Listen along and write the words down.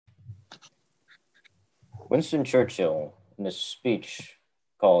Winston Churchill, in a speech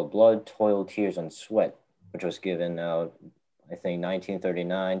called Blood, Toil, Tears, and Sweat, which was given out, I think,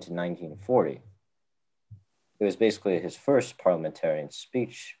 1939 to 1940. It was basically his first parliamentarian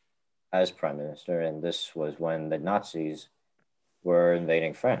speech as prime minister, and this was when the Nazis were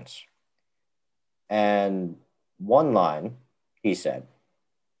invading France. And one line he said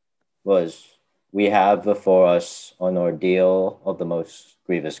was, "We have before us an ordeal of the most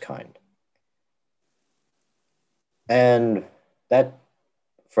grievous kind." And that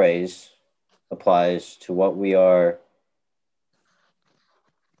phrase applies to what we are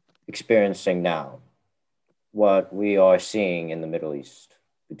experiencing now, what we are seeing in the Middle East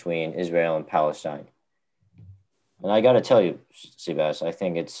between Israel and Palestine. And I got to tell you, Sebas, I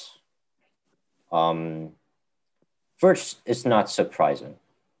think um, first, it's not surprising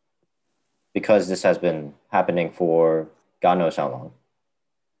because this has been happening for God knows how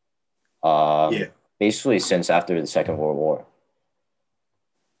long. Yeah. Basically, since after the Second World War.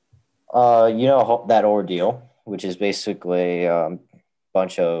 That ordeal, which is basically a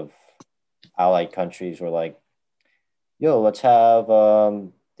bunch of allied countries were like, yo, let's have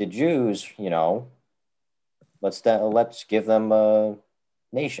the Jews, let's give them a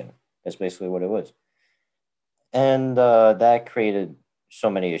nation. That's basically what it was. And that created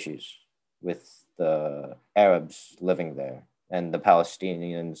so many issues with the Arabs living there. And the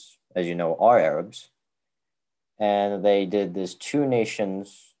Palestinians, as you know, are Arabs. And they did this two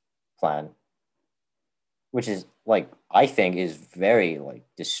nations plan, which is like, I think is very like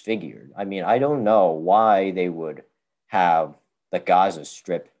disfigured. I mean, I don't know why they would have the Gaza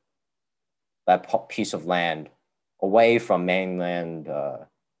Strip, that piece of land, away from mainland,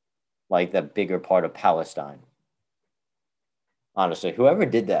 like the bigger part of Palestine. Honestly, whoever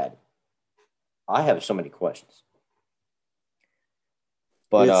did that, I have so many questions.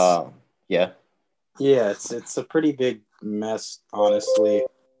 But It's yeah, yeah, it's a pretty big mess, honestly.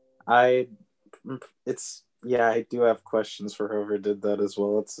 I it's yeah, I do have questions for whoever did that as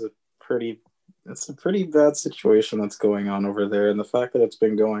well. It's a pretty bad situation that's going on over there, and the fact that it's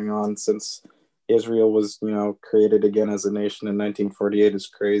been going on since Israel was, created again as a nation in 1948 is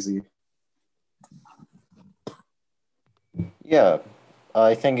crazy. yeah,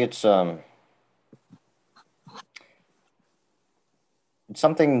 I think it's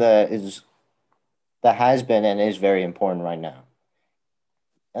something that has been and is very important right now.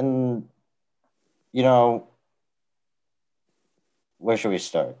 And you know, where should we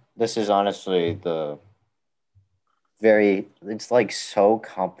start? This is honestly the very, it's like so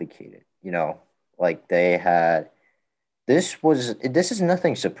complicated, like they had, this is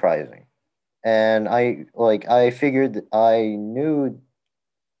nothing surprising. And I figured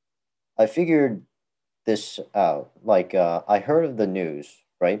this out. Like, I heard of the news,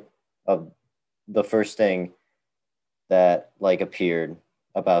 right? Of the first thing that like appeared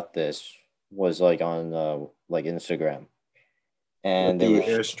about this was like on like Instagram. With And there the was,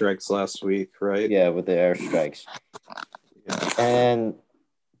 airstrikes last week, right? yeah, with the airstrikes. Yeah. And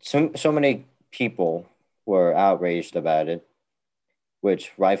so many people were outraged about it,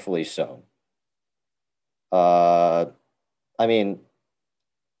 which rightfully so. Uh, I mean,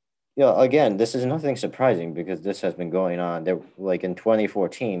 again, this is nothing surprising because this has been going on. There, like in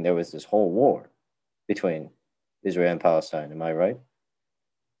 2014, there was this whole war between Israel and Palestine. Am I right?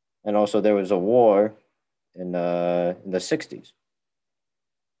 And also, there was a war in the 60s.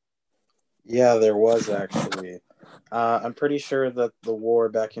 Yeah, there was actually. I'm pretty sure that the war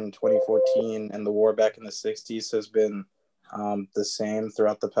back in 2014 and the war back in the 60s has been the same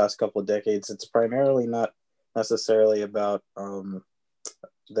throughout the past couple of decades. It's primarily not necessarily about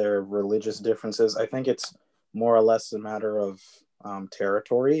their religious differences. I think it's more or less a matter of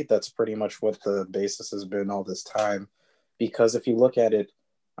territory. That's pretty much what the basis has been all this time. Because if you look at it,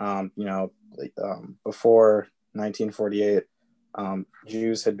 before 1948,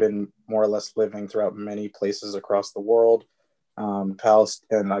 Jews had been more or less living throughout many places across the world. And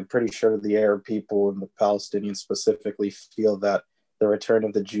I'm pretty sure the Arab people and the Palestinians specifically feel that the return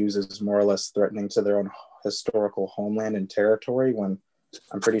of the Jews is more or less threatening to their own historical homeland and territory, when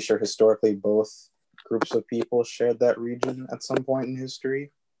I'm pretty sure historically both groups of people shared that region at some point in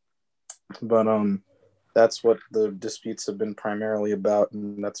history. But that's what the disputes have been primarily about,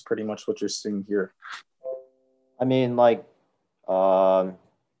 and that's pretty much what you're seeing here. I mean, like, um,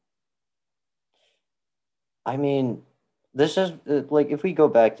 I mean, this is like if we go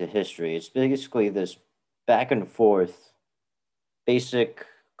back to history, it's basically this back and forth, basic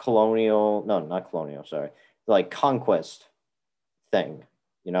colonial, no, not colonial, sorry, like conquest thing,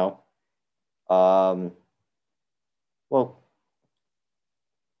 you know? Um, well,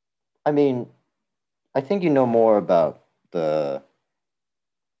 I mean, I think you know more about the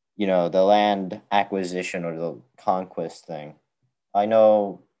the land acquisition or the conquest thing. I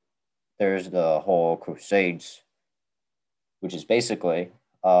know there's the whole Crusades, which is basically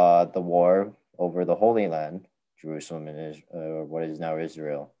the war over the Holy Land, Jerusalem and what is now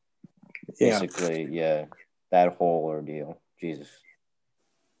Israel. Yeah. Basically, yeah, that whole ordeal. Jesus,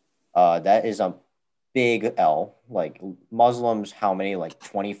 that is a big L. Like Muslims, how many? Like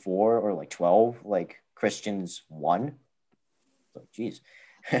 24 or like 12? Like Christians, one. Like, jeez.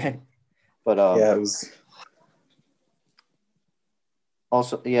 But Yeah, it was.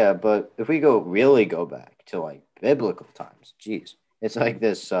 also, yeah, but if we really go back to like biblical times, geez, it's like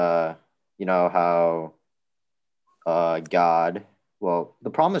this. You know how God, well, the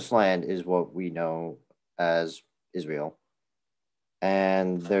Promised Land is what we know as Israel,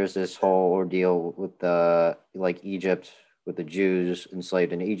 and there's this whole ordeal with the like Egypt with the Jews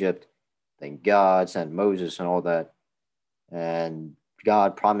enslaved in Egypt. Then God sent Moses and all that, and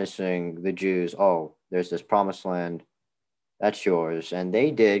God promising the Jews, oh, there's this Promised Land that's yours, and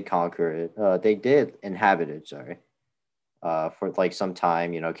they did conquer it. They did inhabit it. Sorry, for like some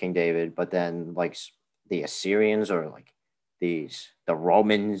time, King David. But then like the Assyrians or like the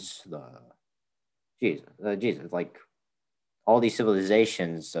Romans, Jesus, like all these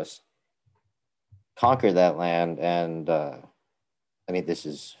civilizations just conquered that land, and I mean this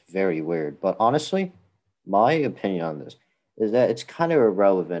is very weird. But honestly, my opinion on this is that it's kind of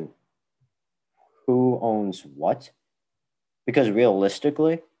irrelevant who owns what because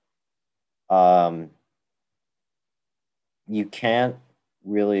realistically, um, you can't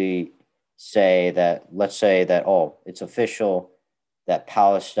really say that, let's say that, oh, it's official that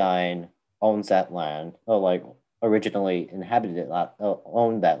Palestine owns that land, or like originally inhabited it,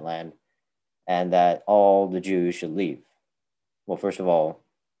 owned that land, and that all the Jews should leave. Well, first of all,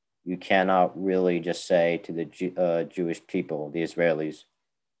 you cannot really just say to the Jewish people, the Israelis,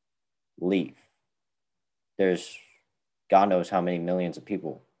 leave. There's God knows how many millions of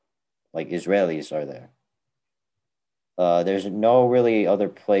people, like Israelis, are there. There's no really other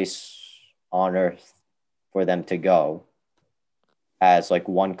place on earth for them to go as like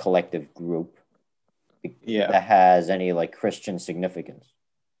one collective group Yeah. that has any like Christian significance.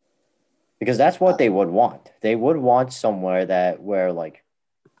 Because that's what they would want. They would want somewhere that where like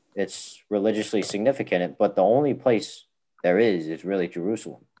it's religiously significant, but the only place there is really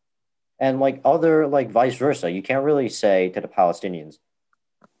Jerusalem. And like other like vice versa, you can't really say to the Palestinians,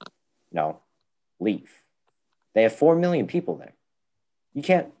 no, leave. They have 4 million people there. You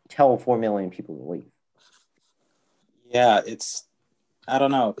can't tell 4 million people to leave. Yeah, it's I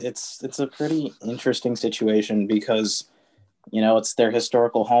don't know. It's a pretty interesting situation because it's their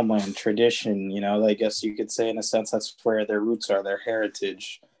historical homeland, tradition. I guess you could say in a sense that's where their roots are, their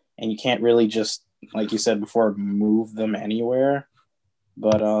heritage, and you can't really just, like you said before, move them anywhere.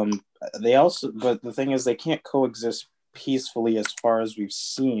 But but the thing is, they can't coexist peacefully as far as we've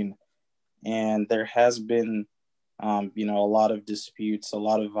seen, and there has been, a lot of disputes, a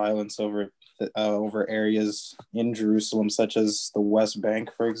lot of violence over areas in Jerusalem, such as the West Bank,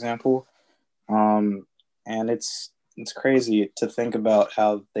 for example. And it's crazy to think about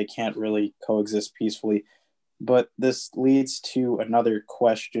how they can't really coexist peacefully. But this leads to another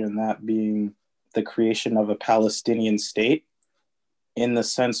question, that being the creation of a Palestinian state, in the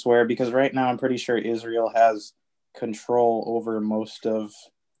sense where, because right now I'm pretty sure Israel has control over most of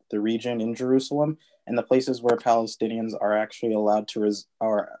the region in Jerusalem, and the places where Palestinians are actually allowed to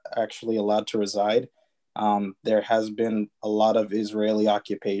reside. There has been a lot of Israeli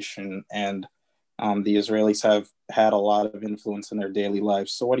occupation, and the Israelis have had a lot of influence in their daily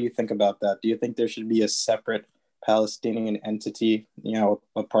lives. So, what do you think about that? Do you think there should be a separate Palestinian entity,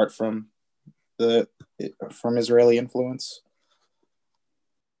 apart the from Israeli influence?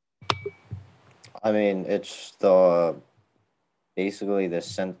 I mean, it's the basically the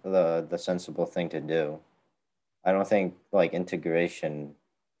sensible thing to do. I don't think like integration,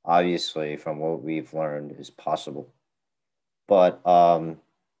 obviously, from what we've learned, is possible. But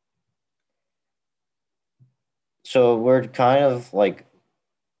so we're kind of like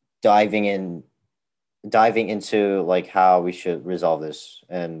diving in, diving into like how we should resolve this,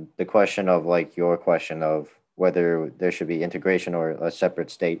 and the question of like your question of whether there should be integration or a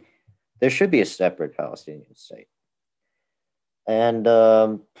separate state. There should be a separate Palestinian state, and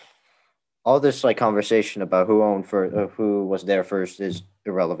all this like conversation about who was there first is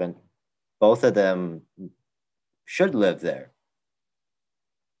irrelevant. Both of them should live there.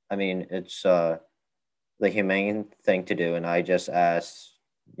 I mean, it's the humane thing to do, and I just asked,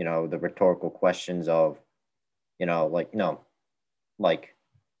 the rhetorical questions of, like no, like,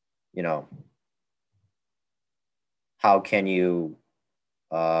 you know, how can you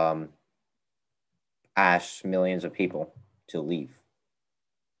um, ask millions of people to leave?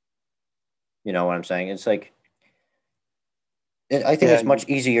 You know what I'm saying? It's like I think Yeah, it's much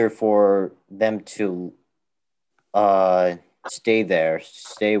easier for them to uh, stay there,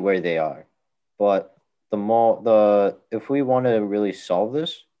 stay where they are. But the if we want to really solve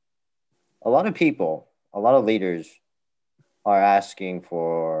this, a lot of people, a lot of leaders are asking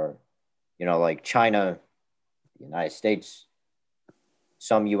for, like China, the United States,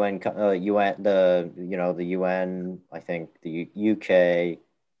 some UN, the UN, I think the UK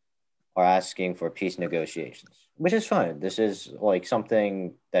are asking for peace negotiations, which is fine. This is like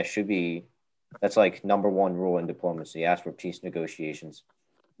something that should be, that's like number one rule in diplomacy: ask for peace negotiations.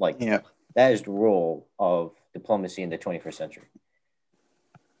 Like yeah, that is the rule of diplomacy in the 21st century.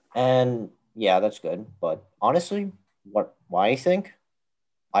 And yeah, that's good. But honestly, why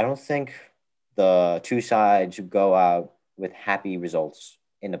I don't think the two sides go out with happy results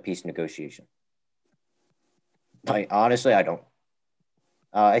in a peace negotiation. Honestly, I don't.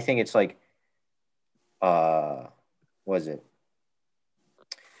 I think it's like, uh, what is it?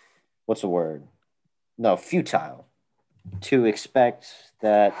 What's the word? No, futile to expect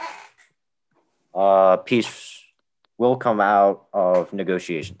that peace will come out of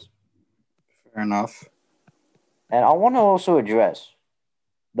negotiations. fair enough. And I want to also address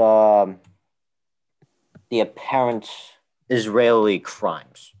the the apparent Israeli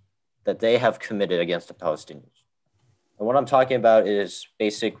crimes that they have committed against the Palestinians. And what I'm talking about is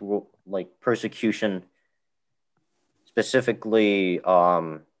basic like persecution, specifically.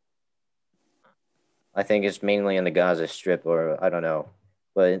 I think it's mainly in the Gaza Strip, or I don't know,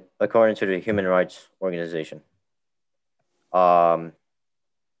 but according to the Human Rights Organization, um,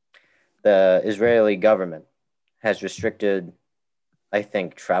 the Israeli government has restricted, I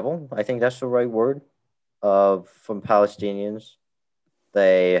think, travel. I think that's the right word. Of from Palestinians,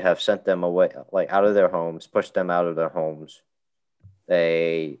 they have sent them away, like out of their homes, pushed them out of their homes.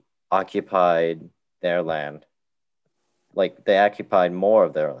 They occupied their land, like they occupied more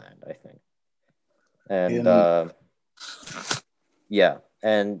of their land, I think. And In yeah,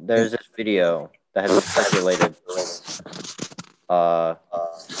 and there's this video that has been circulated. Uh,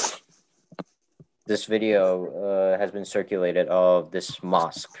 this video has been circulated of this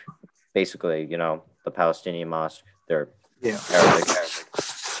mosque, basically, the Palestinian mosque. They're yeah, Arabic.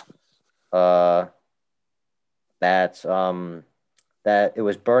 Uh, that that it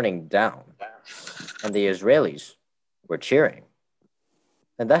was burning down, and the Israelis were cheering,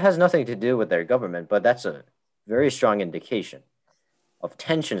 and that has nothing to do with their government, but that's a very strong indication of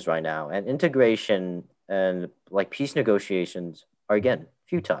tensions right now, and integration and like peace negotiations are again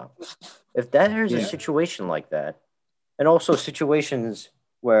futile. If there's a yeah, situation like that, and also situations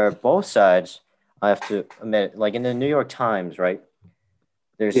where both sides, I have to admit, like in the New York Times, right?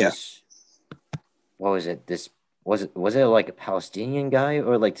 There's yeah. this, what was it? This was it like a Palestinian guy,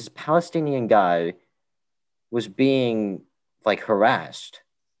 or like this Palestinian guy was being like harassed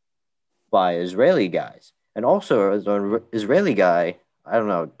by Israeli guys, and also the Israeli guy, I don't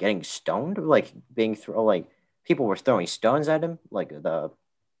know, getting stoned, like being thrown, like people were throwing stones at him, like the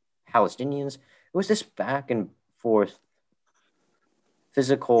Palestinians. It was this back and forth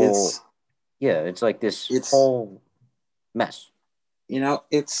physical. It's Yeah, it's like this it's whole mess.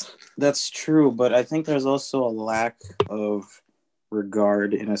 it's that's true, but I think there's also a lack of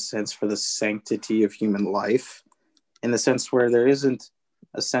regard, in a sense, for the sanctity of human life, in the sense where there isn't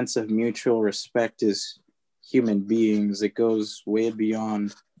a sense of mutual respect as human beings. It goes way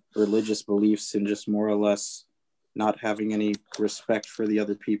beyond religious beliefs and just more or less not having any respect for the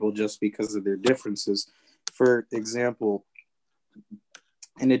other people just because of their differences. For example,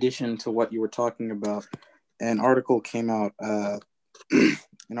 in addition to what you were talking about, an article came out.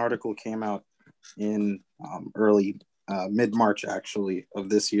 An article came out in early mid March, actually, of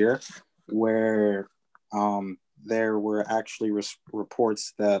this year, where there were actually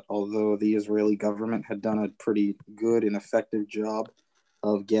reports that although the Israeli government had done a pretty good and effective job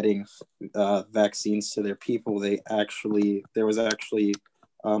of getting vaccines to their people, there was actually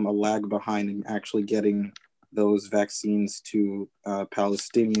a lag behind in actually getting those vaccines to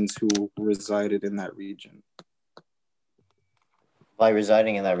Palestinians who resided in that region. By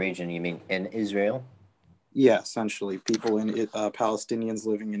residing in that region, you mean in Israel? Yeah, essentially, people in Palestinians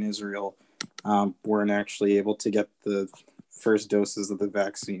living in Israel weren't actually able to get the first doses of the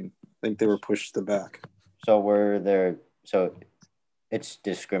vaccine. I think they were pushed to the back. So were there? So it's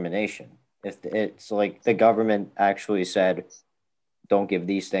discrimination. If it's like the government actually said, don't give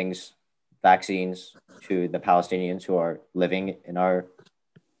these things, vaccines, to the Palestinians who are living in our,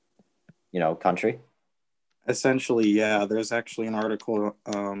 country. Essentially, yeah. There's actually an article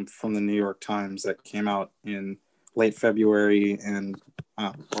from the New York Times that came out in late February and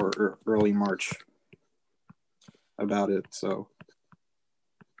or early March about it. So,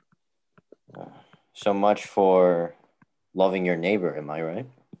 So much for loving your neighbor. Am I right?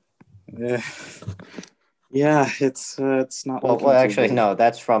 yeah, yeah, it's not Well, looking too actually, good. no.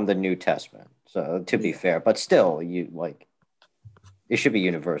 That's from the New Testament. So to be Yeah, fair, but still, you like it should be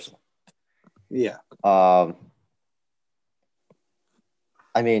universal. yeah, Um,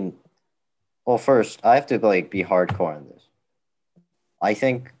 I mean, well, first I have to like be hardcore on this. I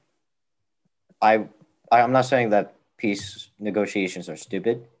think I, I'm not saying that peace negotiations are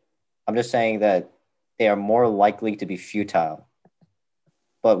stupid. I'm just saying that they are more likely to be futile,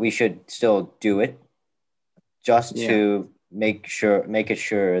 but we should still do it just yeah, to make it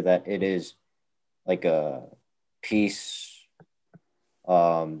sure that it is like a peace,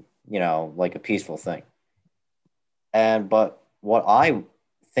 like a peaceful thing. And but what I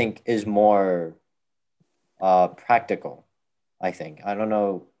think is more practical, I think I don't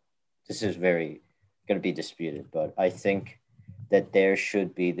know. This is very going to be disputed, but I think that there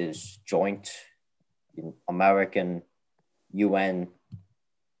should be this joint American, UN,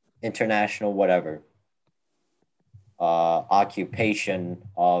 international, whatever, occupation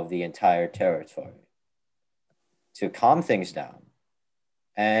of the entire territory to calm things down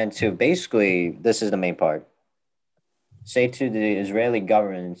and to basically, this is the main part, say to the Israeli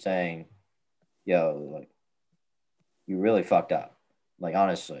government saying, yo, like, you really fucked up. Like,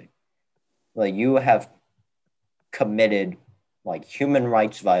 honestly, like, you have committed like human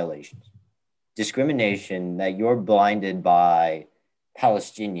rights violations, discrimination, that you're blinded by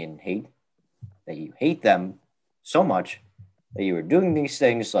Palestinian hate, that you hate them so much that you were doing these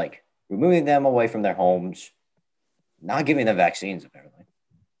things like removing them away from their homes, not giving them vaccines, apparently.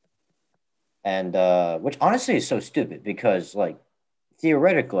 And which honestly is so stupid because, like,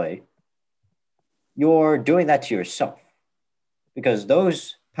 theoretically, you're doing that to yourself because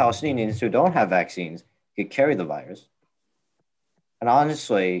those Palestinians who don't have vaccines could carry the virus. And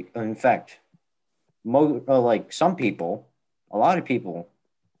honestly, in fact, like some people, a lot of people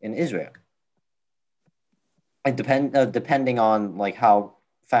in Israel, depending on like how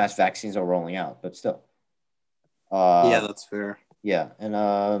fast vaccines are rolling out, but still, yeah. uh, That's fair. yeah.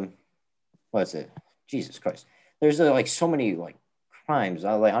 And what is it? Jesus Christ, there's like so many like crimes.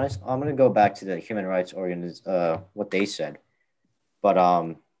 Like honest, I'm gonna go back to the human rights organs, what they said, but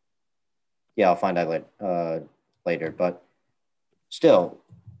yeah, I'll find out later. But still,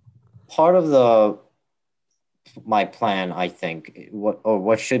 part of the my plan, I think,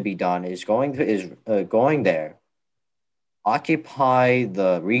 what should be done is going there, occupy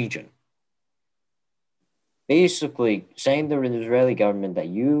the region, basically saying to the Israeli government that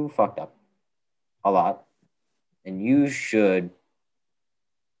you fucked up a lot and you should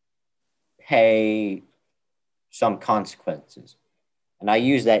pay some consequences. And I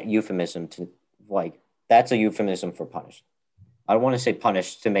use that euphemism to like that's a euphemism for punish. I don't want to say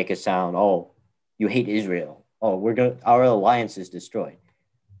punish to make it sound, oh, you hate Israel. Oh, our alliance is destroyed.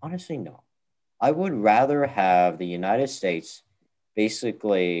 Honestly, no. I would rather have the United States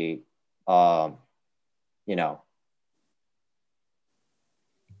basically, um, you know,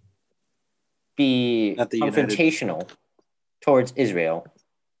 be At the United, confrontational towards Israel,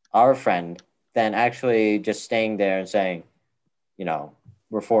 our friend, than actually just staying there and saying, you know,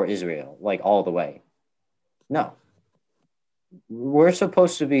 we're for Israel, like all the way. No, we're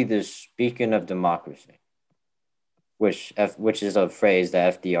supposed to be this beacon of democracy, which is a phrase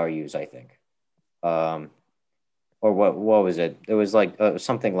that FDR used, I think. Um, or what was it? It was like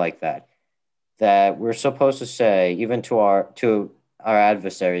something like that. That we're supposed to say even to our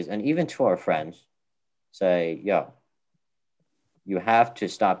adversaries and even to our friends, say, yo, you have to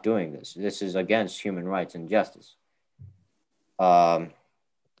stop doing this. This is against human rights and justice. Um,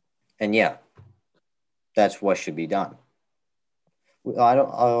 and yeah, that's what should be done. I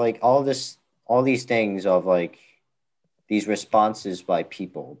don't like all these things of like these responses by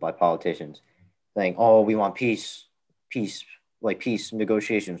people, by politicians, saying, "Oh, we want peace, peace, like peace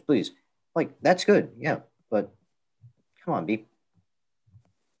negotiations, please." Like that's good, yeah, but come on, be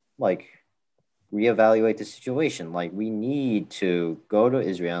like reevaluate the situation. Like we need to go to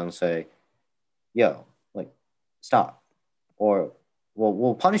Israel and say, "Yo, like stop," or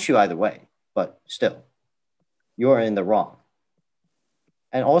we'll punish you either way, but still, you're in the wrong.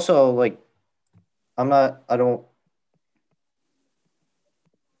 And also, like I don't.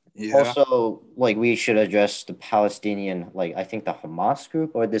 yeah, Also, like we should address the Palestinian, like I think the Hamas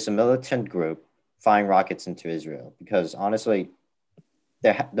group or this militant group firing rockets into Israel because honestly,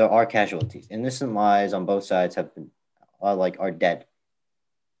 there are casualties. Innocent lives on both sides have been are dead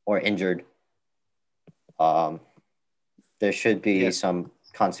or injured. Um, there should be Yeah. some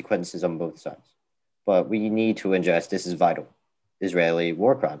consequences on both sides, but we need to address this is vital. Israeli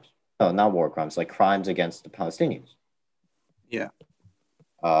war crimes, no, not war crimes, like crimes against the Palestinians. Yeah.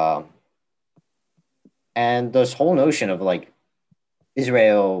 Um, and this whole notion of like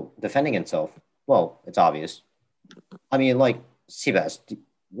Israel defending itself, well, it's obvious. I mean, like, Seabass,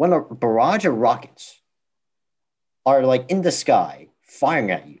 when a barrage of rockets are like in the sky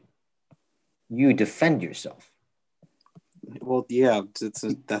firing at you, you defend yourself. Well, yeah, that's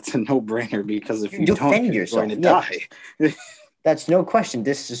a no-brainer because if You you don't, defend you're going yourself. to Yeah, die. that's no question.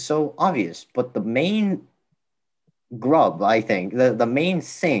 This is so obvious. But the main grub, I think, the main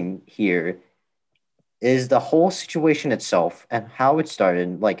thing here is the whole situation itself and how it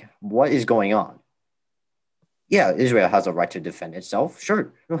started, like what is going on. Yeah, Israel has a right to defend itself.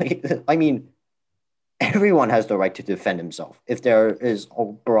 Sure. Like, I mean, everyone has the right to defend himself if there is a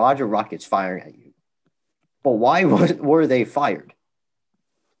barrage of rockets firing at you. But why were they fired?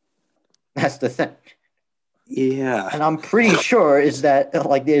 That's the thing. Yeah. And I'm pretty sure is that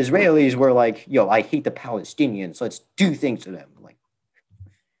like the Israelis were like, yo, I hate the Palestinians. Let's do things to them. Like,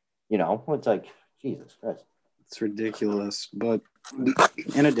 it's like, Jesus Christ. It's ridiculous. But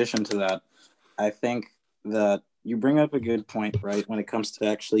in addition to that, I think that you bring up a good point, right, when it comes to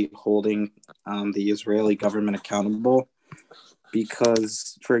actually holding the Israeli government accountable.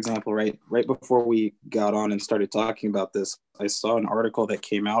 Because, for example, right before we got on and started talking about this, I saw an article that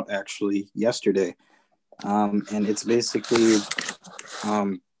came out actually yesterday, and it's basically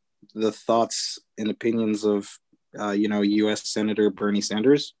the thoughts and opinions of U.S. Senator Bernie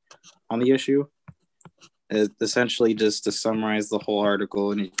Sanders on the issue. Essentially, just to summarize the whole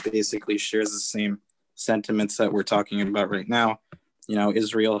article, and it basically shares the same sentiments that we're talking about right now.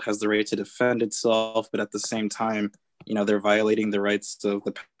 Israel has the right to defend itself, but at the same time, they're violating the rights of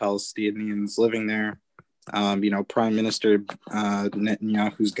the Palestinians living there. Prime Minister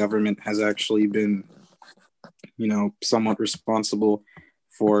Netanyahu's government has actually been, somewhat responsible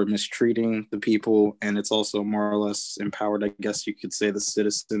for mistreating the people, and it's also more or less empowered, I guess you could say, the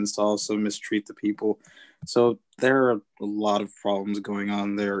citizens to also mistreat the people. So there are a lot of problems going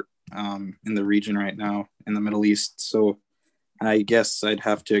on there in the region right now in the Middle East. So I guess I'd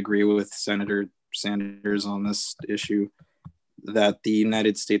have to agree with Senator Sanders on this issue that the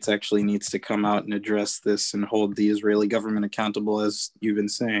United States actually needs to come out and address this and hold the Israeli government accountable, as you've been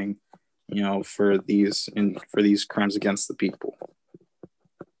saying, for these crimes against the people.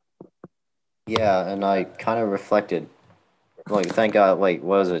 Yeah, and I kind of reflected, like, thank God, like,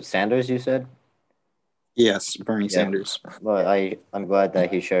 what was it, Sanders, you said? Yes, Bernie Yeah, Sanders. but I'm glad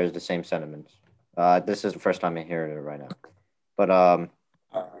that he shares the same sentiments. This is the first time I'm hearing it right now. But,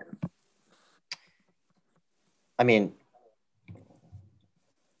 I mean,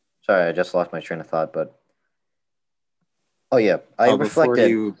 sorry, I just lost my train of thought, but, oh, yeah, I Before reflected,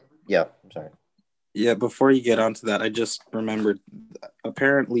 you yeah, I'm sorry. Yeah, before you get onto that, I just remembered.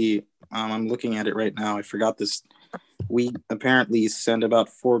 Apparently, I'm looking at it right now. I forgot this. We apparently send about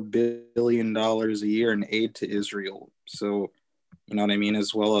 $4 billion a year in aid to Israel. So, you know what I mean,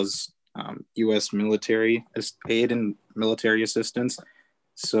 as well as U.S. military aid and military assistance.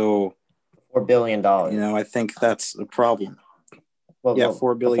 So, $4 billion. I think that's a problem. Yeah, Well, $4 the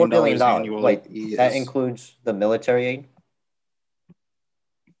 $4 billion billion dollars, annually like, that is. includes the military aid?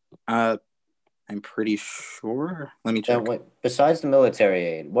 Uh, I'm pretty sure. Let me And check. what, besides the military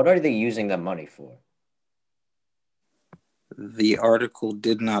aid, what are they using the money for? The article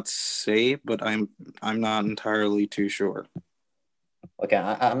did not say, but I'm not entirely too sure. Okay,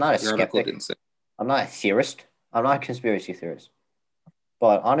 I'm not a The article skeptic. didn't say. I'm not a theorist. I'm not a conspiracy theorist.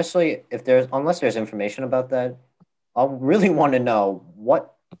 But honestly, unless there's information about that, I really want to know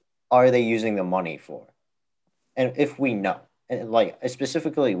what are they using the money for, and if we know, and like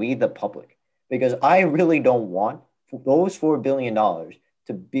specifically we the public, because I really don't want those $4 billion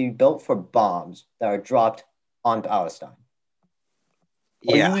to be built for bombs that are dropped on Palestine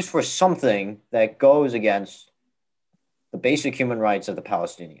or Yeah, used for something that goes against the basic human rights of the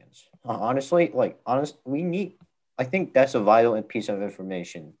Palestinians. Honestly, we need. I think that's a vital piece of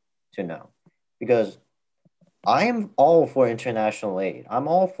information to know, because I am all for international aid. I'm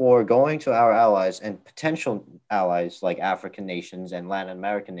all for going to our allies and potential allies like African nations and Latin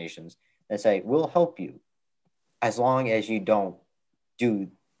American nations and say, we'll help you as long as you don't do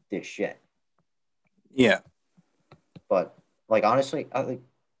this shit. yeah, But, like, honestly,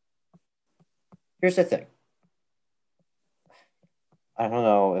 here's the thing. I don't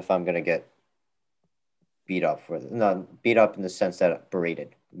know if I'm going to beat up for no beat up in the sense that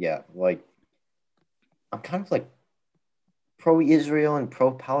berated. Yeah, like I'm kind of like pro-Israel and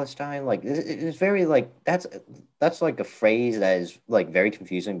pro-Palestine. Like it's very like that's like a phrase that is like very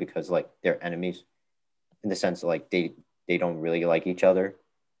confusing because like they're enemies in the sense that like they don't really like each other.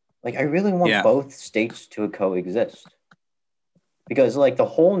 Like I really want Yeah. both states to coexist because like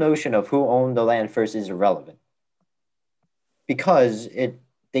the whole notion of who owned the land first is irrelevant because it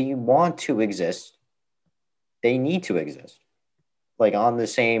they want to exist, they need to exist like on the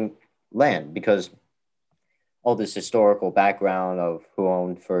same land because all this historical background of who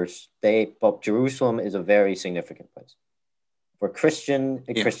owned first. But Jerusalem is a very significant place for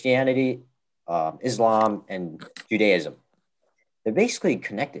Yeah. Christianity, Islam, and Judaism. They're basically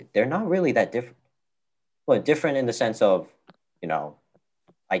connected. They're not really that different, but different in the sense of, you know,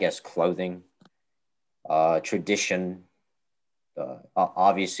 I guess clothing, tradition,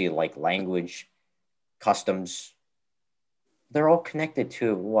 obviously like language, customs. They're all connected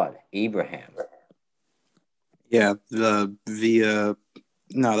to what? Abraham. Yeah. No,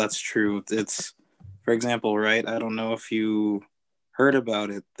 that's true. It's, for example, right? I don't know if you heard about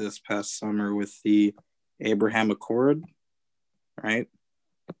it this past summer with the Abraham Accord, right?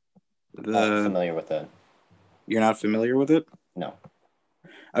 Not The familiar with that. You're not familiar with it? No.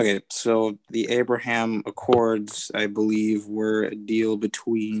 Okay, so the Abraham Accords, I believe, were a deal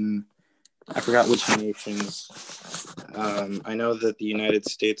between, I forgot which nations. I know that the United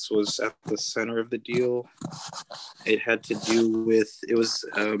States was at the center of the deal. It had to do with, it was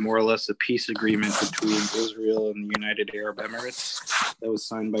more or less a peace agreement between Israel and the United Arab Emirates that was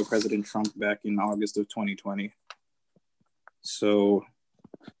signed by President Trump back in August of 2020. So,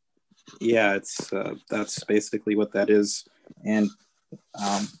 yeah, that's basically what that is. And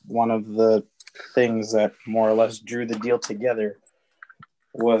one of the things that more or less drew the deal together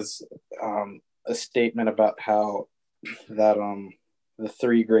was a statement about how that the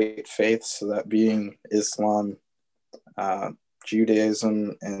three great faiths, that being Islam,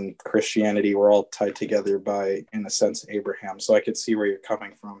 Judaism, and Christianity, were all tied together by, in a sense, Abraham. So I could see where you're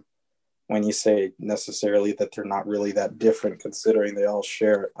coming from when you say necessarily that they're not really that different, considering they all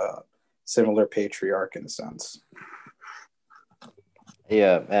share a similar patriarch in a sense.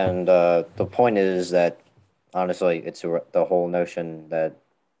 Yeah, and the point is that honestly, it's the whole notion that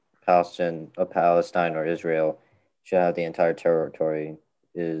Palestine or Israel should have the entire territory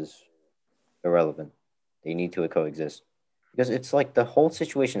is irrelevant. They need to coexist because it's like the whole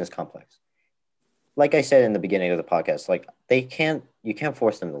situation is complex. Like I said in the beginning of the podcast, like you can't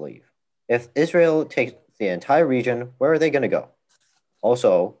force them to leave. If Israel takes the entire region, where are they going to go?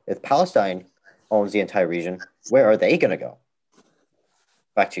 Also, if Palestine owns the entire region, where are they going to go?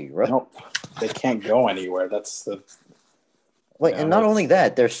 Back to Europe? Nope, they can't go anywhere. That's the Like, and not only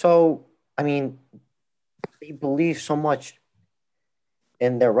that, they're so. I mean, they believe so much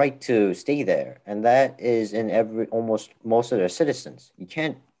in their right to stay there, and that is in every almost most of their citizens. You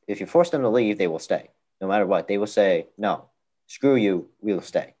can't if you force them to leave, they will stay no matter what. They will say no, screw you, we will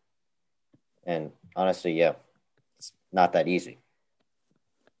stay. And honestly, yeah, it's not that easy.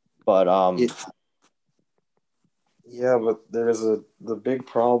 But yeah, but the big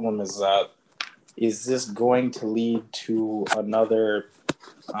problem is this going to lead to another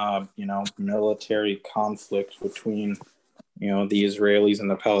military conflict between the Israelis and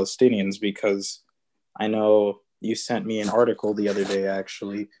the Palestinians? Because I know you sent me an article the other day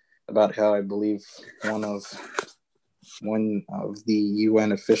actually about how I believe one of the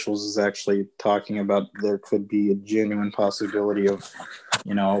UN officials is actually talking about there could be a genuine possibility of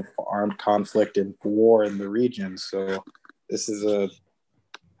armed conflict and war in the region. So this is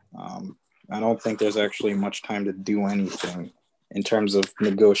I don't think there's actually much time to do anything in terms of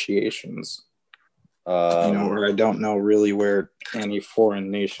negotiations. Or I don't know really where any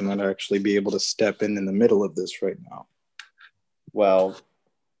foreign nation would actually be able to step in the middle of this right now. Well,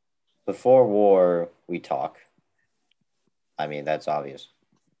 before war, we talk. I mean, that's obvious.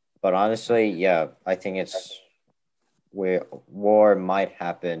 But honestly, yeah, I think it's where war might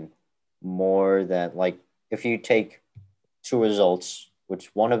happen more than like if you take two results,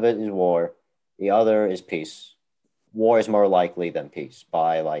 which one of it is war, the other is peace. War is more likely than peace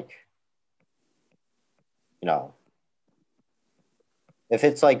by like, you know, if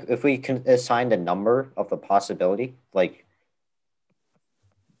it's like if we can assign the number of the possibility, like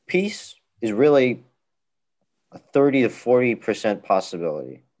peace is really a 30 to 40%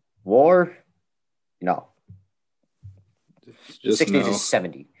 possibility. War, no. Just 60 no. to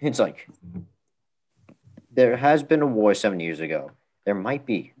 70. It's like there has been a war 7 years ago. There might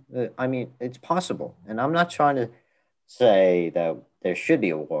be. I mean, it's possible. And I'm not trying to say that there should be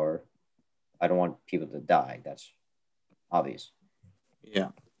a war. I don't want people to die. That's obvious. Yeah.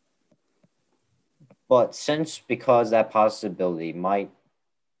 But because that possibility might,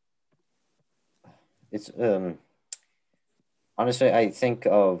 it's honestly, I think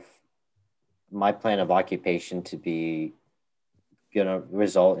of my plan of occupation to be gonna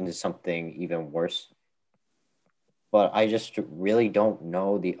result into something even worse. But I just really don't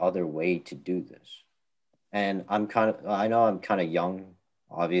know the other way to do this. And I know I'm kind of young,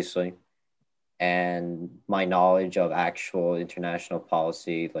 obviously, and my knowledge of actual international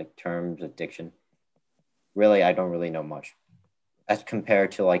policy, like terms of diction, really, I don't really know much as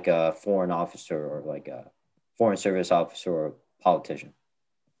compared to like a foreign officer or like a foreign service officer or a politician.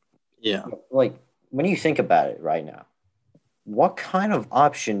 Yeah. Like when you think about it right now, what kind of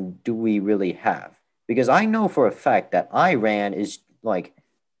option do we really have? Because I know for a fact that Iran is like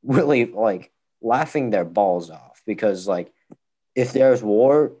really like laughing their balls off because like if there's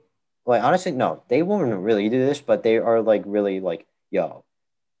war, like honestly, no, they won't really do this, but they are like really like, yo,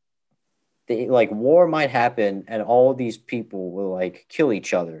 they like war might happen and all these people will like kill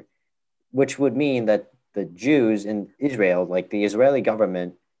each other, which would mean that the Jews in Israel, like the Israeli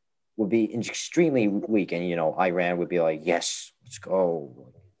government, would be extremely weak, and Iran would be like, yes, let's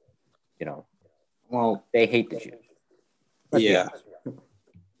go. You know, Well, they hate the Jews. Let's be yeah. honest.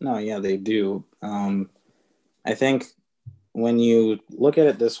 No, yeah, they do. I think when you look at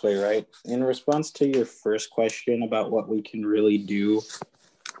it this way, right, in response to your first question about what we can really do,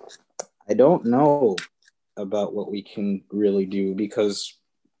 I don't know about what we can really do because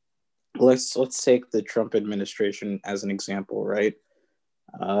let's take the Trump administration as an example, right?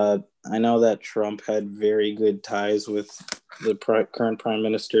 I know that Trump had very good ties with the current Prime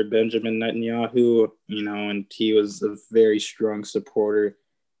Minister Benjamin Netanyahu, and he was a very strong supporter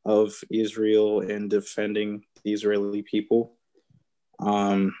of Israel and defending the Israeli people,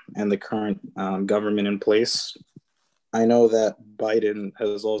 and the current government in place. I know that Biden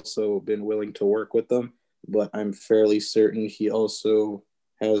has also been willing to work with them, but I'm fairly certain he also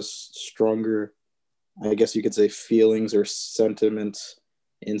has stronger, I guess you could say, feelings or sentiments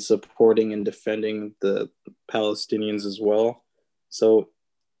in supporting and defending the Palestinians as well. So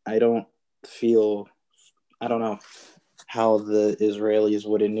I don't feel, I don't know how the Israelis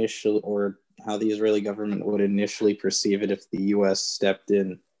would initially, or how the Israeli government would initially perceive it if the U.S. stepped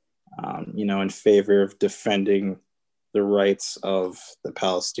in, in favor of defending the rights of the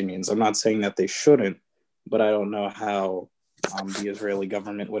Palestinians. I'm not saying that they shouldn't, but I don't know how the Israeli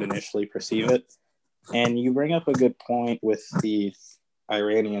government would initially perceive it. And you bring up a good point with the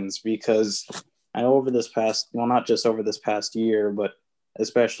Iranians because I know over this past, well, not just over this past year, but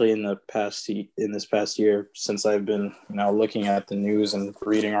especially in this past year, since I've been looking at the news and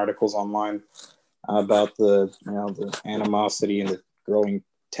reading articles online about the animosity and the growing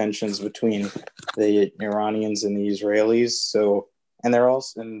tensions between the Iranians and the Israelis. So, and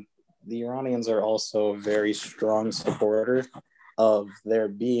the Iranians are also a very strong supporter of there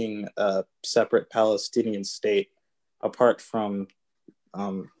being a separate Palestinian state apart from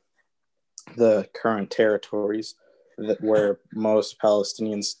the current territories where most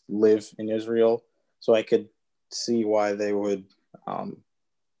Palestinians live in Israel. So I could see why they would,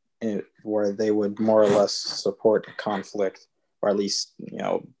 where they would more or less support conflict, or at least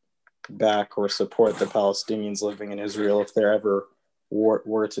back or support the Palestinians living in Israel if there ever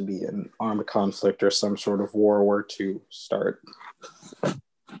were to be an armed conflict or some sort of war were to start.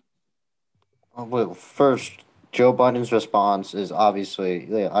 Well, first, Joe Biden's response is obviously,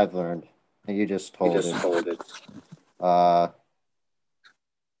 yeah, I've learned, and you just told it. Uh,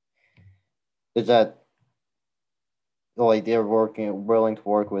 is that like they're willing to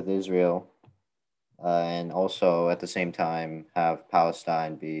work with Israel, and also at the same time have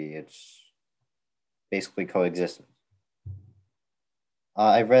Palestine be its basically coexistence.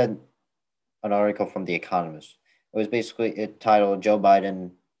 I read an article from The Economist. It titled Joe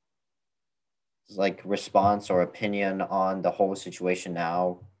Biden like response or opinion on the whole situation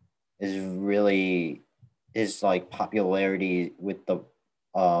now is really is like popularity with the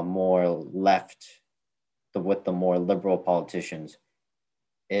more left, with the more liberal politicians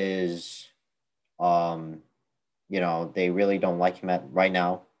is they really don't like him at right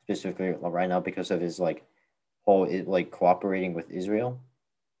now, specifically right now because of his like whole like cooperating with Israel.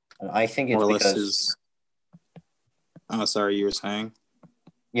 And I think it's More or less because is. Oh, sorry, you were saying.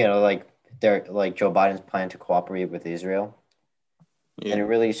 like they're like Joe Biden's plan to cooperate with Israel, and Yeah. it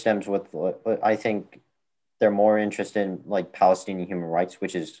really stems with I think they're more interested in like Palestinian human rights,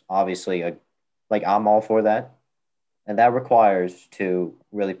 which is obviously a like I'm all for that, and that requires to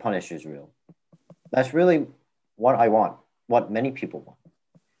really punish Israel. That's really what I want, what many people want.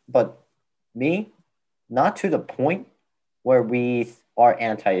 But Me, not to the point where we are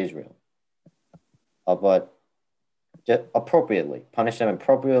anti-Israel, but just appropriately punish them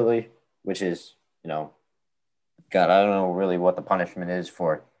appropriately, which is, God, I don't know really what the punishment is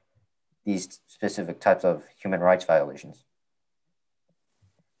for these specific types of human rights violations.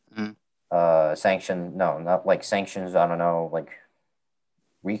 Mm. Sanction, no, not like sanctions. I don't know, like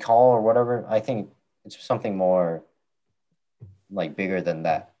recall or whatever. I think it's something more like bigger than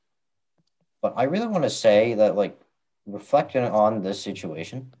that. But I really want to say that, like, reflecting on this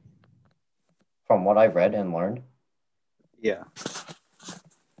situation, from what I've read and learned, Yeah.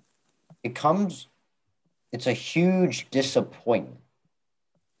 it comes, it's a huge disappointment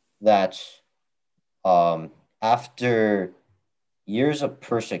that after years of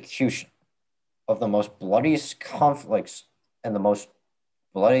persecution, of the most bloodiest conflicts and the most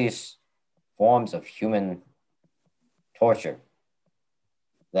bloodiest forms of human torture,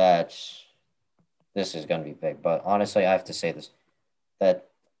 that this is going to be big. But honestly, I have to say this, that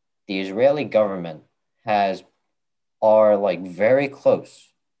the Israeli government has are like very close,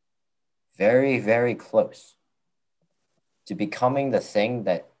 very, very close to becoming the thing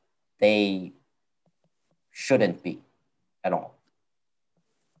that they shouldn't be at all.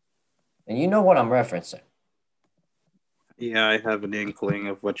 And you know what I'm referencing. Yeah, I have an inkling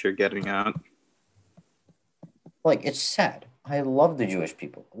of what you're getting at. Like, it's sad. I love the Jewish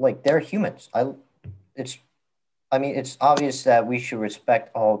people. Like, they're humans. It's I mean, it's obvious that we should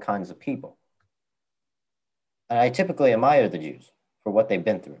respect all kinds of people. And I typically admire the Jews for what they've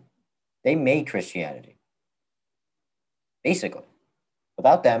been through. They made Christianity. Basically.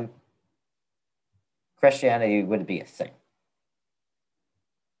 Without them, Christianity wouldn't be a thing.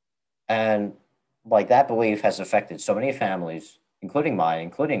 And like that belief has affected so many families, including mine,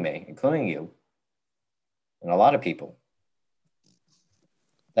 including me, including you, and a lot of people,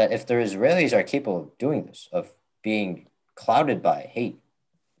 that if the Israelis are capable of doing this, of being clouded by hate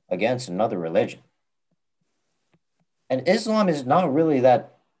against another religion, and Islam is not really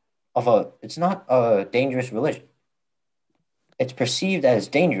it's not a dangerous religion. It's perceived as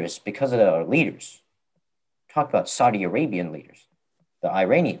dangerous because of our leaders. Talk about Saudi Arabian leaders, the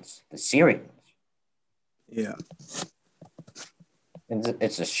Iranians, the Syrians. Yeah. And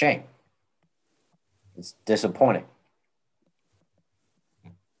it's a shame. It's disappointing.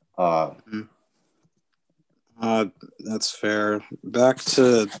 Mm. That's fair. Back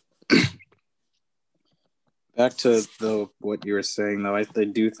to the what you were saying though. I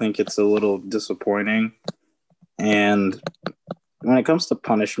do think it's a little disappointing. And when it comes to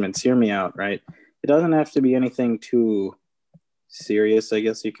punishments, hear me out, right? It doesn't have to be anything too serious, I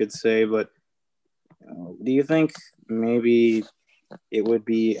guess you could say. But do you think maybe it would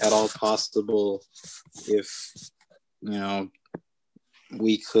be at all possible if you know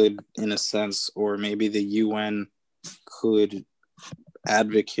we could, in a sense, or maybe the UN could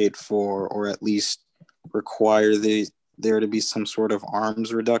advocate for, or at least require there to be some sort of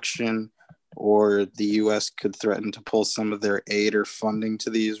arms reduction, or the US could threaten to pull some of their aid or funding to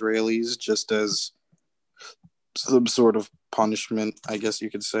the Israelis just as some sort of punishment, I guess you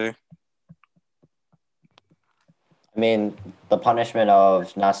could say. I mean, the punishment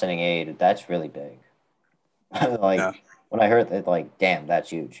of not sending aid, that's really big. Yeah. Like, when I heard it, like, damn, that's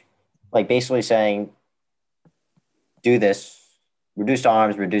huge. Like, basically saying, do this, reduce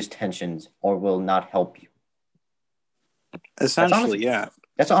arms, reduce tensions, or will not help you. That's Essentially, honestly, yeah.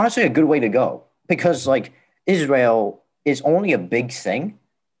 that's honestly a good way to go because, like, Israel is only a big thing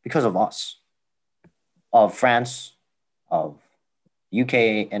because of us, of France, of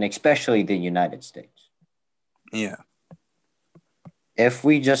UK, and especially the United States. Yeah. If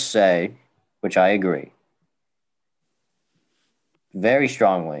we just say, which I agree very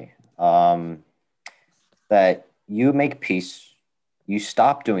strongly, that you make peace, you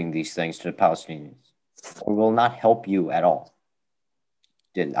stop doing these things to the Palestinians, or will not help you at all,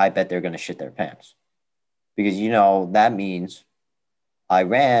 I bet they're going to shit their pants because that means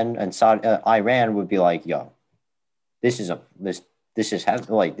Iran would be like, yo, this is heaven,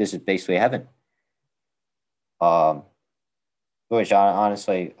 like this is basically heaven. Um, which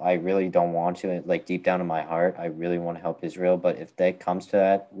honestly, I really don't want to. Like deep down in my heart, I really want to help Israel, but if that comes to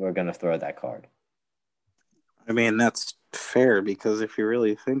that, we're gonna throw that card. I mean, that's fair because if you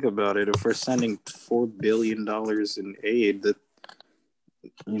really think about it, if we're sending $4 billion in aid, that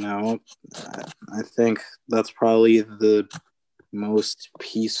you know, I think that's probably the most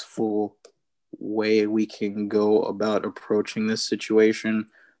peaceful way we can go about approaching this situation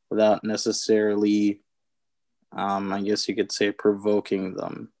without necessarily, I guess you could say, provoking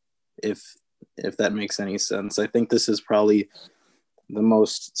them, if that makes any sense. I think this is probably the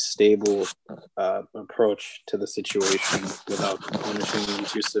most stable approach to the situation without punishing them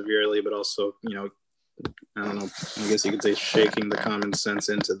too severely, but also, I don't know, I guess you could say shaking the common sense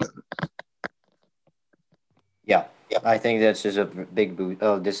into them. Yeah, I think this is a big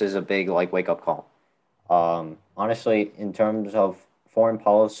this is a big like wake up call. Honestly, in terms of foreign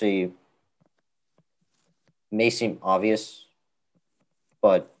policy, may seem obvious,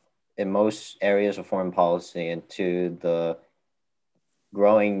 but in most areas of foreign policy, and to the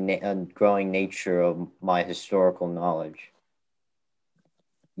growing nature of my historical knowledge,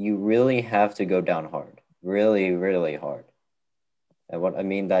 you really have to go down hard, really, really hard. And what I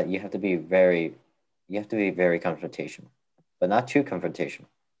mean that you have to be very confrontational, but not too confrontational.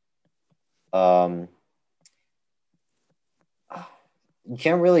 Um, you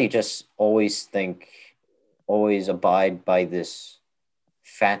can't really just always abide by this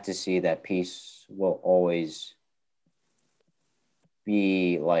fantasy that peace will always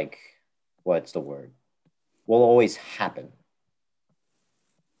be like, what's the word? Will always happen.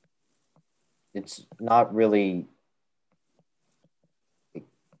 It's not really,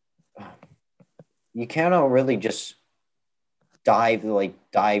 you cannot really just dive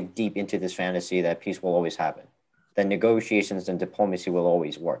deep into this fantasy that peace will always happen. That negotiations and diplomacy will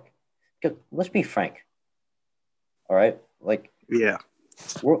always work. Because let's be frank, all right? Like, Yeah.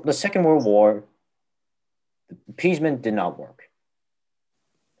 the Second World War, appeasement did not work.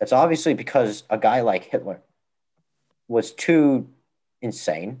 That's obviously because a guy like Hitler was too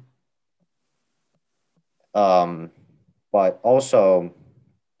insane. But also,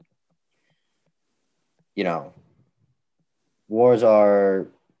 you know, wars are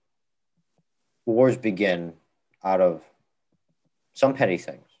wars begin out of some petty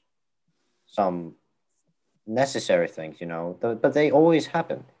things, some necessary things, but they always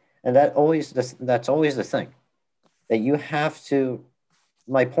happen, and that's always the thing that you have to.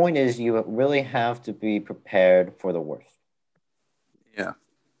 My point is, you really have to be prepared for the worst. Yeah.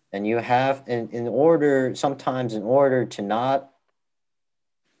 And you have, in order, sometimes in order to not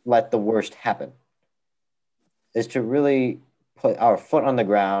let the worst happen, is to really put our foot on the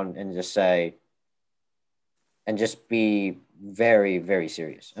ground and just say, and just be very, very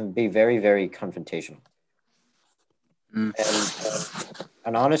serious and be very, very confrontational. Mm.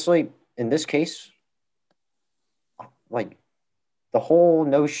 And honestly, in this case, like the whole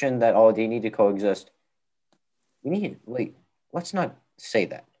notion that, oh, they need to coexist, we need, like, let's not say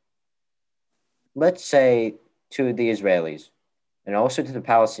that. Let's say to the Israelis and also to the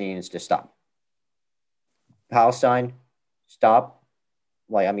Palestinians to stop. Palestine, stop.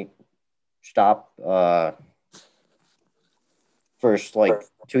 Stop. First, like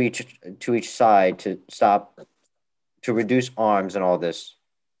to each side to stop, to reduce arms and all this.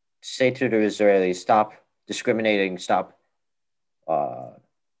 Say to the Israelis, stop discriminating. Stop. Uh,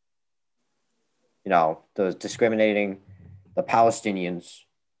 the discriminating the Palestinians,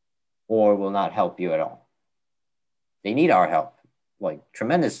 or will not help you at all. They need our help, like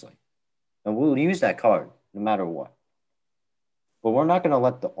tremendously, and we'll use that card no matter what. But we're not going to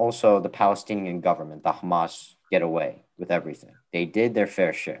let also the Palestinian government, the Hamas, get away with everything. They did their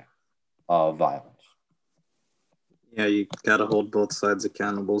fair share of violence. Yeah, you got to hold both sides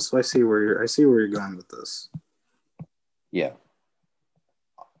accountable. So I see where you're going with this. Yeah.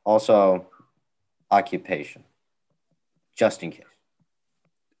 Also, occupation, just in case.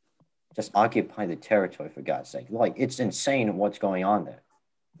 Just occupy the territory, for God's sake. Like, it's insane what's going on there.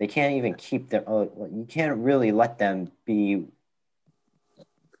 They can't even keep their. You can't really let them be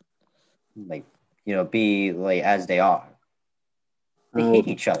like, be like as they are. They hate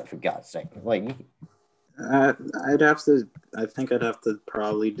each other, for God's sake. Like, I think I'd have to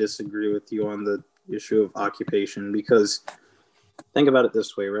probably disagree with you on the issue of occupation, because think about it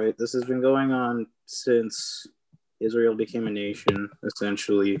this way, right? This has been going on since Israel became a nation,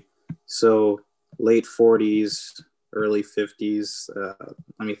 essentially. So late 40s, early 50s.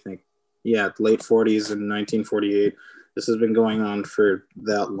 Let me think. Yeah, late 40s and 1948. This has been going on for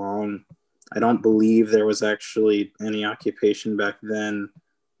that long. I don't believe there was actually any occupation back then.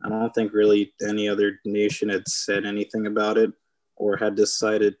 I don't think really any other nation had said anything about it or had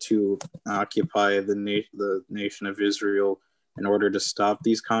decided to occupy the nation of Israel in order to stop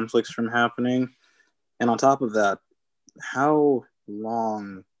these conflicts from happening. And on top of that, how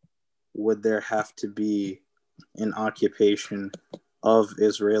long would there have to be an occupation of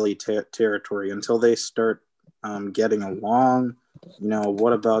Israeli territory until they start getting along?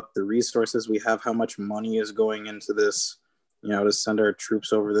 What about the resources we have? How much money is going into this, to send our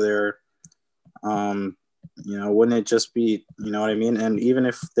troops over there? Wouldn't it just be, you know what I mean? And even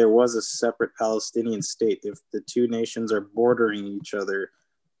if there was a separate Palestinian state, if the two nations are bordering each other,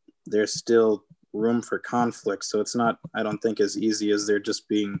 there's still room for conflict. So it's not, I don't think, as easy as there just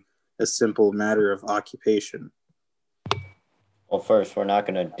being a simple matter of occupation. Well, first, we're not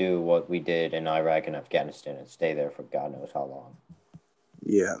going to do what we did in Iraq and Afghanistan and stay there for God knows how long.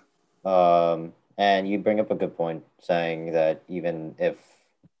 Yeah. And you bring up a good point, saying that even if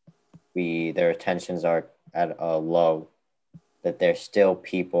their tensions are at a low, that there's still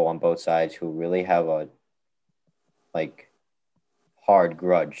people on both sides who really have a like hard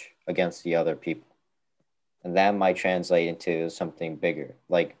grudge against the other people, and that might translate into something bigger.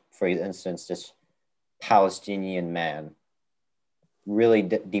 Like, for instance, this Palestinian man really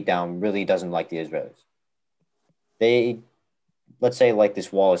deep down really doesn't like the Israelis. They, let's say, like,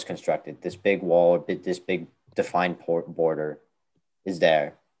 this wall is constructed, this big wall, or this big defined border is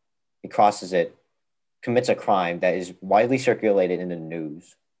there. He crosses it, commits a crime that is widely circulated in the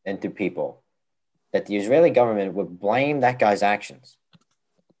news and to people, that the Israeli government would blame that guy's actions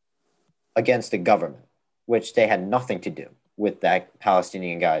against the government, which they had nothing to do with that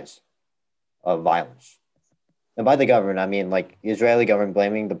Palestinian guy's violence. And by the government, I mean like the Israeli government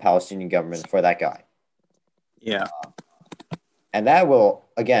blaming the Palestinian government for that guy. Yeah. And that will,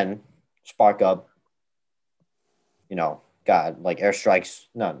 again, spark up, God, like airstrikes,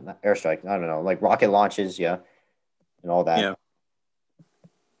 no, not airstrikes, I don't know, like rocket launches, yeah, and all that. Yeah.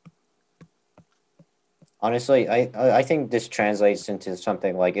 Honestly, I think this translates into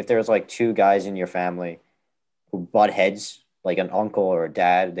something like if there's like two guys in your family who butt heads, like an uncle or a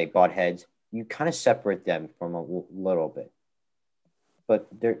dad, they butt heads, you kind of separate them from a little bit. But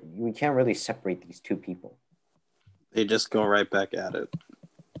we can't really separate these two people. They just go right back at it.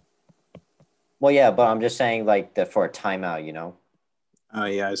 Well, yeah, but I'm just saying like that for a timeout, Oh,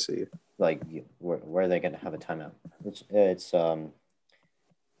 yeah, I see. Like where are they going to have a timeout? It's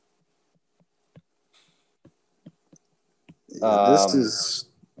Yeah,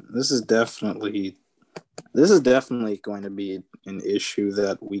 this is definitely going to be an issue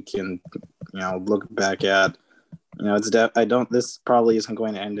that we can, look back at. I don't. This probably isn't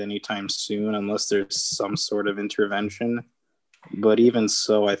going to end anytime soon unless there's some sort of intervention. But even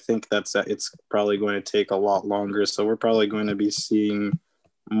so, I think it's probably going to take a lot longer. So we're probably going to be seeing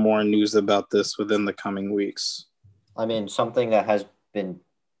more news about this within the coming weeks. I mean, something that has been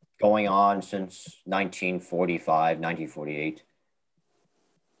going on since 1945, 1948.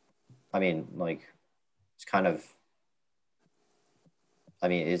 I mean, like, it's kind of. I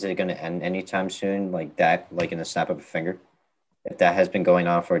mean, is it going to end anytime soon? Like that, like in the snap of a finger? If that has been going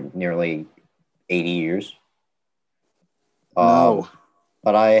on for nearly 80 years. No.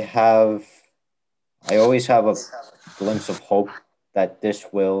 But I always have a glimpse of hope that this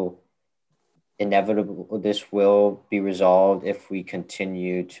will be resolved if we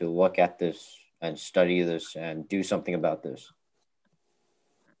continue to look at this and study this and do something about this.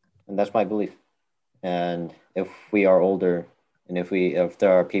 And that's my belief. And if we are older, and if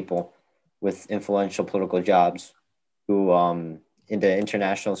there are people with influential political jobs who in the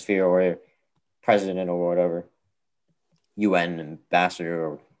international sphere, or president or whatever, UN ambassador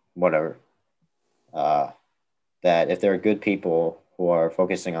or whatever, that if there are good people who are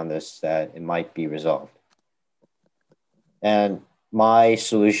focusing on this, that it might be resolved. And my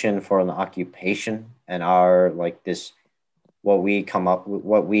solution for an occupation and what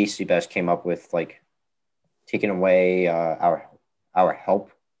we see best came up with, like taking away our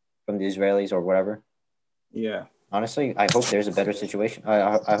help from the Israelis or whatever. Yeah. Honestly, I hope there's a better situation.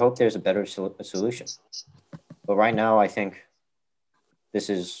 I hope there's a better solution. But right now, I think this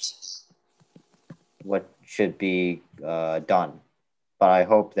is what should be done. But I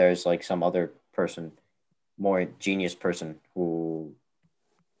hope there's like some other person, more genius person who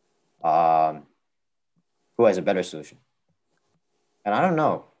has a better solution. And I don't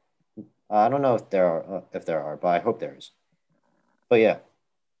know. I don't know if there are, but I hope there is. But yeah.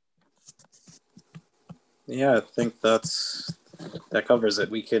 Yeah, I think that covers it.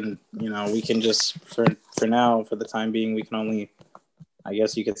 We can just for now, for the time being, we can only, I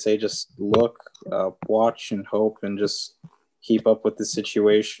guess you could say, just look, watch, and hope, and just keep up with the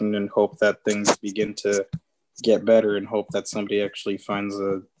situation and hope that things begin to get better, and hope that somebody actually finds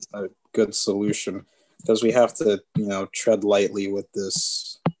a good solution, because we have to, tread lightly with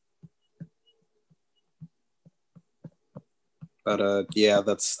this. But yeah,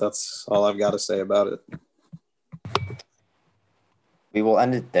 that's all I've got to say about it. We will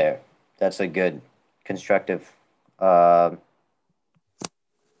end it there. That's a good, constructive, I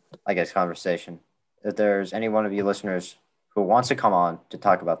guess, conversation. If there's any one of you listeners who wants to come on to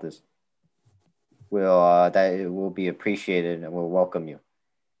talk about this, that it will be appreciated and will welcome you.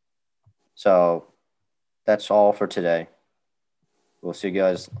 So that's all for today. We'll see you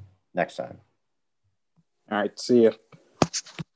guys next time. All right, see you.